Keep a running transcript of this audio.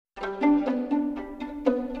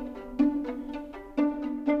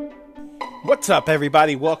What's up,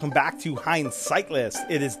 everybody? Welcome back to Hindsightless.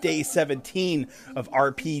 It is day 17 of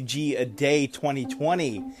RPG A Day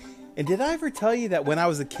 2020. And did I ever tell you that when I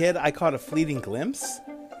was a kid, I caught a fleeting glimpse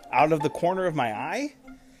out of the corner of my eye?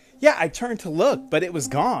 Yeah, I turned to look, but it was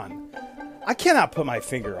gone. I cannot put my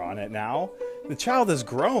finger on it now. The child has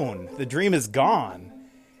grown. The dream is gone.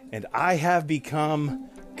 And I have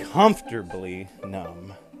become comfortably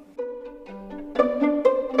numb.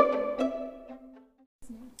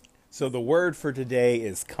 So the word for today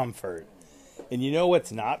is comfort. And you know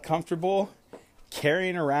what's not comfortable?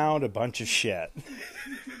 Carrying around a bunch of shit.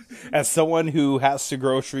 As someone who has to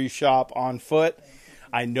grocery shop on foot,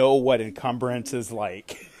 I know what encumbrance is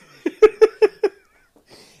like.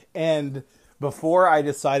 And before I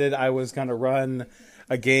decided I was going to run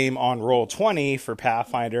a game on Roll20 for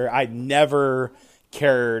Pathfinder, I'd never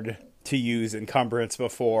cared to use encumbrance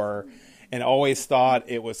before, and always thought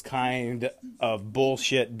it was kind of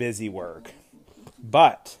bullshit busy work.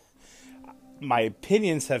 But my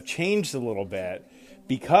opinions have changed a little bit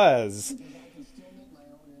because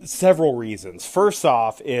several reasons. First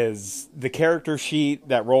off is the character sheet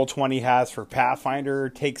that Roll20 has for Pathfinder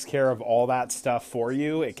takes care of all that stuff for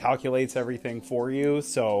you. It calculates everything for you,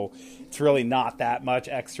 so it's really not that much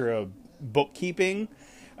extra bookkeeping.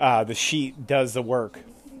 The sheet does the work,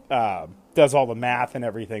 does all the math and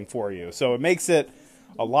everything for you. So it makes it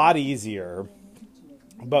a lot easier.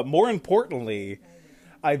 But more importantly,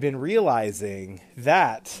 I've been realizing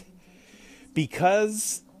that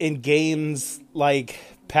because in games like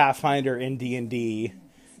Pathfinder and D&D,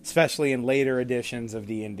 especially in later editions of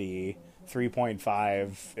D&D,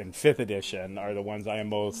 3.5 and 5th edition are the ones I am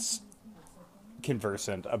most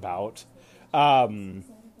conversant about.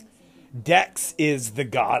 Dex is the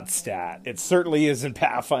god stat. It certainly is in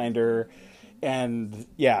Pathfinder, and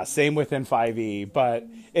yeah, same within 5e, but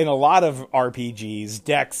in a lot of RPGs,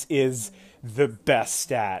 Dex is the best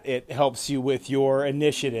stat. It helps you with your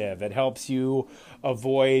initiative. It helps you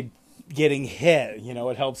avoid getting hit. You know,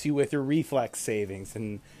 it helps you with your reflex savings.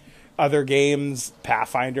 And other games,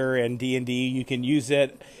 Pathfinder and D&D, you can use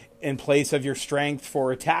it in place of your strength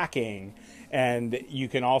for attacking. And you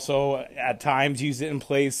can also, at times, use it in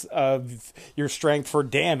place of your strength for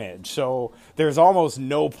damage. So there's almost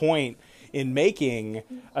no point in making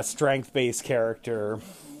a strength-based character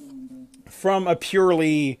from a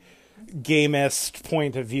purely gamist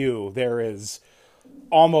point of view. There is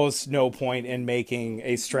almost no point in making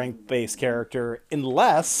a strength-based character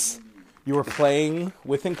unless you are playing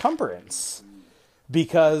with encumbrance.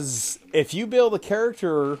 Because if you build a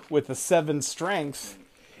character with a 7 strength,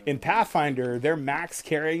 in Pathfinder, their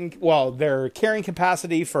their carrying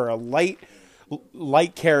capacity for a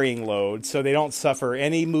light carrying load, so they don't suffer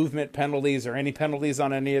any movement penalties or any penalties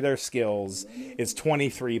on any of their skills, is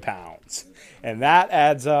 23 pounds. And that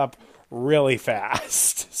adds up really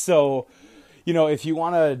fast. So, you know, if you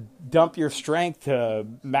want to dump your strength to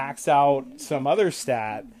max out some other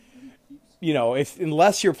stat, you know,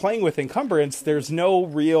 unless you're playing with encumbrance, there's no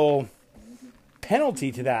real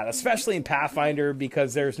penalty to that, especially in Pathfinder,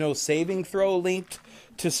 because there's no saving throw linked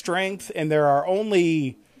to strength, and there are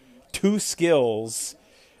only 2 skills.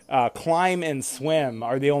 Climb and swim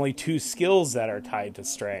are the only 2 skills that are tied to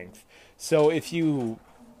strength. So if you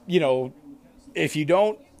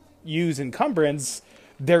don't use encumbrance,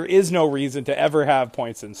 there is no reason to ever have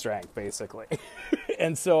points in strength, basically.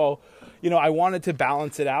 And so, you know, I wanted to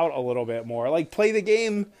balance it out a little bit more, like play the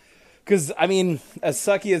game. Because, I mean, as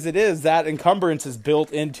sucky as it is, that encumbrance is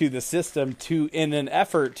built into the system in an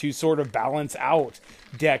effort to sort of balance out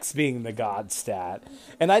Dex being the god stat.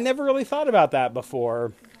 And I never really thought about that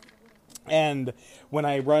before. And when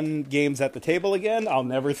I run games at the table again, I'll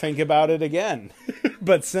never think about it again.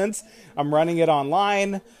 But since I'm running it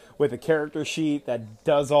online with a character sheet that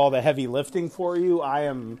does all the heavy lifting for you,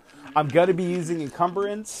 I'm going to be using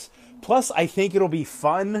encumbrance. Plus, I think it'll be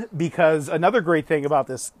fun because another great thing about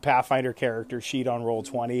this Pathfinder character sheet on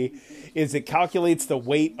Roll20 is it calculates the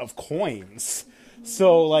weight of coins.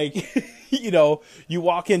 So, like, you know, you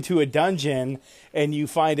walk into a dungeon and you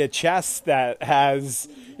find a chest that has,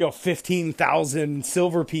 15,000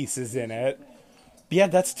 silver pieces in it. Yeah,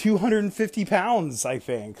 that's 250 pounds, I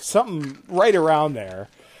think. Something right around there.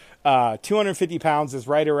 250 pounds is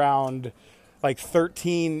right around like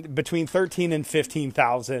between 13 and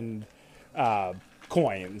 15,000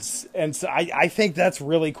 coins. And so I think that's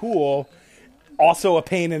really cool. Also a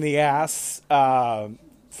pain in the ass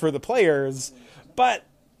for the players, but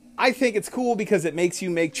I think it's cool because it makes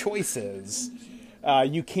you make choices.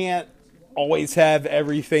 You can't always have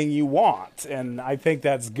everything you want, and I think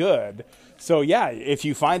that's good. So yeah, if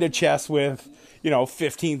you find a chest with,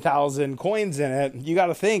 15,000 coins in it, you got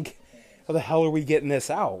to think, how the hell are we getting this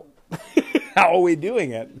out? How are we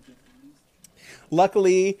doing it?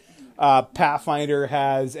 Luckily, Pathfinder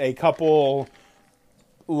has a couple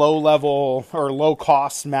low-level or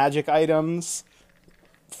low-cost magic items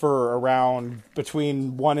for around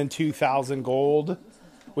between 1,000 and 2,000 gold.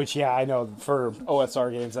 Which, yeah, I know for OSR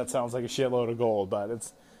games that sounds like a shitload of gold, but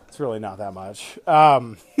it's really not that much.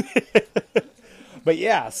 But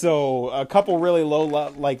yeah, so a couple really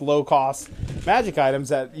low cost magic items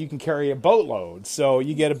that you can carry a boatload. So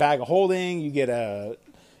you get a bag of holding, you get a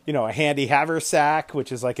handy haversack,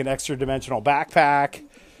 which is like an extra dimensional backpack,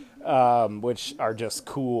 which are just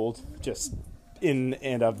cool, just in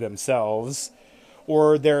and of themselves.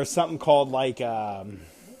 Or there's something called like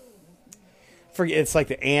it's like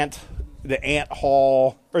the ant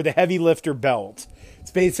haul or the heavy lifter belt.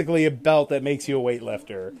 It's basically a belt that makes you a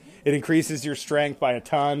weightlifter. It increases your strength by a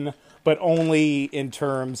ton, but only in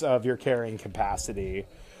terms of your carrying capacity.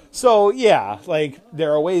 So yeah, like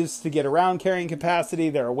there are ways to get around carrying capacity.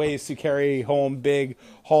 There are ways to carry home big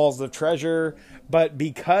hauls of treasure. But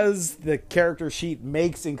because the character sheet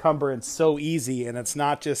makes encumbrance so easy and it's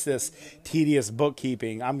not just this tedious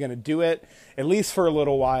bookkeeping, I'm going to do it at least for a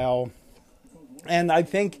little while. And I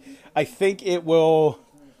think it will,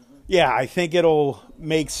 I think it'll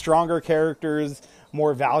make stronger characters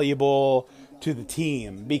more valuable to the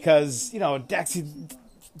team because, Dex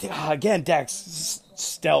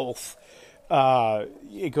stealth.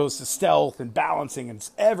 It goes to stealth and balancing and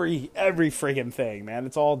every friggin' thing, man.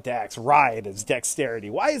 It's all Dex. Ride is dexterity.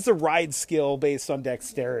 Why is the ride skill based on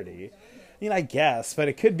dexterity? I mean, I guess, but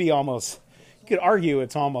it could be almost, you could argue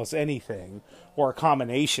it's almost anything or a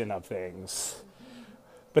combination of things.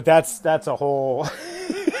 But that's a whole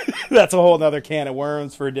that's a whole nother can of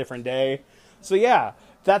worms for a different day. So yeah,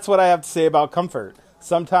 that's what I have to say about comfort.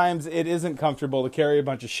 Sometimes it isn't comfortable to carry a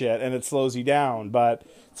bunch of shit and it slows you down, but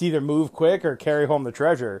it's either move quick or carry home the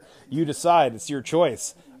treasure. You decide. It's your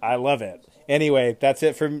choice. I love it. Anyway, that's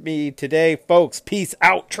it for me today, folks. Peace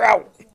out, trout.